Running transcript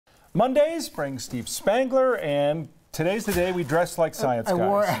Mondays bring Steve Spangler, and today's the day we dress like science guys. I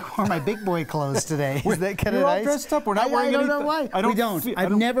wore my big boy clothes today. Is that kind of nice? You're all dressed up. We're not wearing anything. I don't know why. We don't.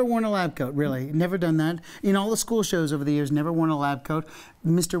 I've never worn a lab coat, really. Never done that. In all the school shows over the years, never worn a lab coat.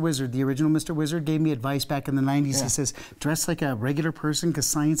 Mr. Wizard, the original Mr. Wizard, gave me advice back in the 90s. Yeah. He says, dress like a regular person because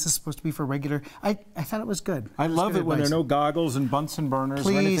science is supposed to be for regular. I thought it was good. I love it when there are no goggles and Bunsen burners or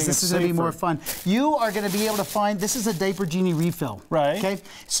anything. Please, this is going to be more fun. You are going to be able to find, this is a diaper genie refill. Right. Okay,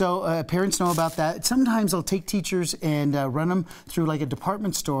 so parents know about that. Sometimes I'll take teachers and run them through like a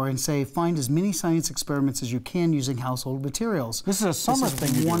department store and say, find as many science experiments as you can using household materials. This is a summer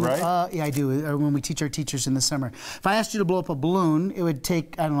thing you do, right? Yeah, I do, when we teach our teachers in the summer. If I asked you to blow up a balloon, it would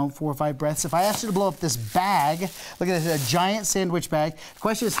take, I don't know, 4 or 5 breaths. If I asked you to blow up this bag, look at this, a giant sandwich bag. The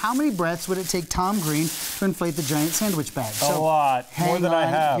question is, how many breaths would it take Tom Green to inflate the giant sandwich bag? A lot, more than I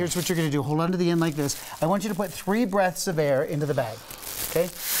have. Here's what you're going to do. Hold on to the end like this. I want you to put 3 breaths of air into the bag. Okay?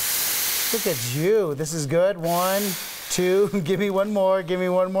 Look at you. This is good. 1, 2. Give me one more. Give me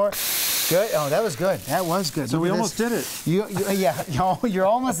one more. Good. Oh, that was good. That was good. So we almost did it. Yeah, you're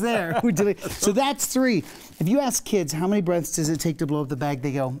almost there. So that's 3. If you ask kids how many breaths does it take to blow up the bag,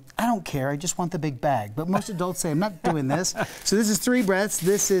 they go, I don't care, I just want the big bag. But most adults say, I'm not doing this. So this is 3 breaths,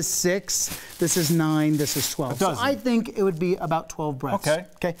 this is 6, this is 9, this is 12. So I think it would be about 12 breaths. Okay.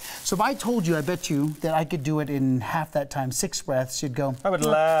 Okay. So if I told you, I bet you that I could do it in half that time, 6 breaths, you'd go, I would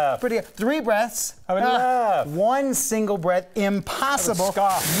laugh. Pretty good. 3 breaths. I would laugh. 1 single breath, impossible. I would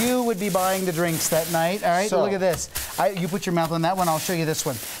scoff. You would be buying the drinks that night. All right, so look at this. You put your mouth on that one, I'll show you this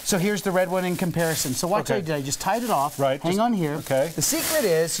one. So here's the red one in comparison. So watch what I did. I just tied it off. Right. Hang on here. Okay. The secret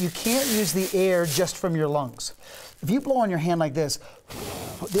is you can't use the air just from your lungs. If you blow on your hand like this,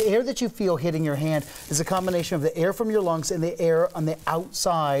 the air that you feel hitting your hand is a combination of the air from your lungs and the air on the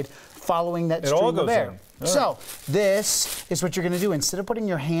outside following that stream of air. So this is what you're going to do. Instead of putting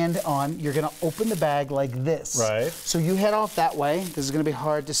your hand on, you're going to open the bag like this. Right. So you head off that way. This is going to be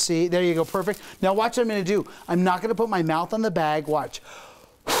hard to see. There you go. Perfect. Now watch what I'm going to do. I'm not going to put my mouth on the bag. Watch.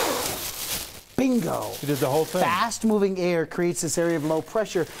 Bingo. You did the whole thing. Fast-moving air creates this area of low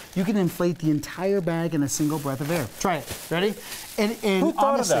pressure. You can inflate the entire bag in a single breath of air. Try it. Ready? And who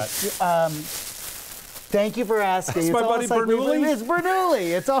thought honestly, of that? Thank you for asking. It's my buddy Bernoulli? It's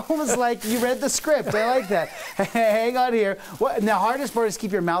Bernoulli. It's almost like you read the script. I like that. Hang on here. Now, hardest part is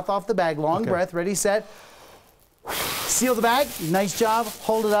keep your mouth off the bag. Long breath. Ready, set. Seal the bag. Nice job.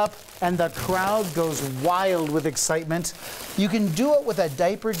 Hold it up. And the crowd goes wild with excitement. You can do it with a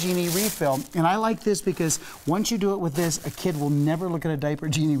diaper genie refill. And I like this because once you do it with this, a kid will never look at a diaper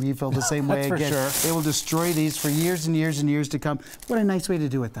genie refill the same way again. That's for sure. They will destroy these for years and years and years to come. What a nice way to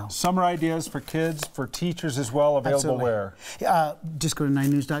do it, though. Summer ideas for kids, for teachers as well, available where? Just go to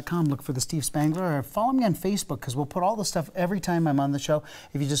 9news.com, look for the Steve Spangler, or follow me on Facebook because we'll put all the stuff every time I'm on the show.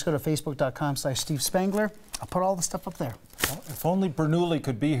 If you just go to facebook.com/Steve Spangler, I'll put all the stuff up there. Well, if only Bernoulli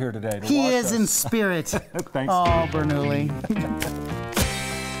could be here today to watch us. He is in spirit. Thanks. Oh, Bernoulli.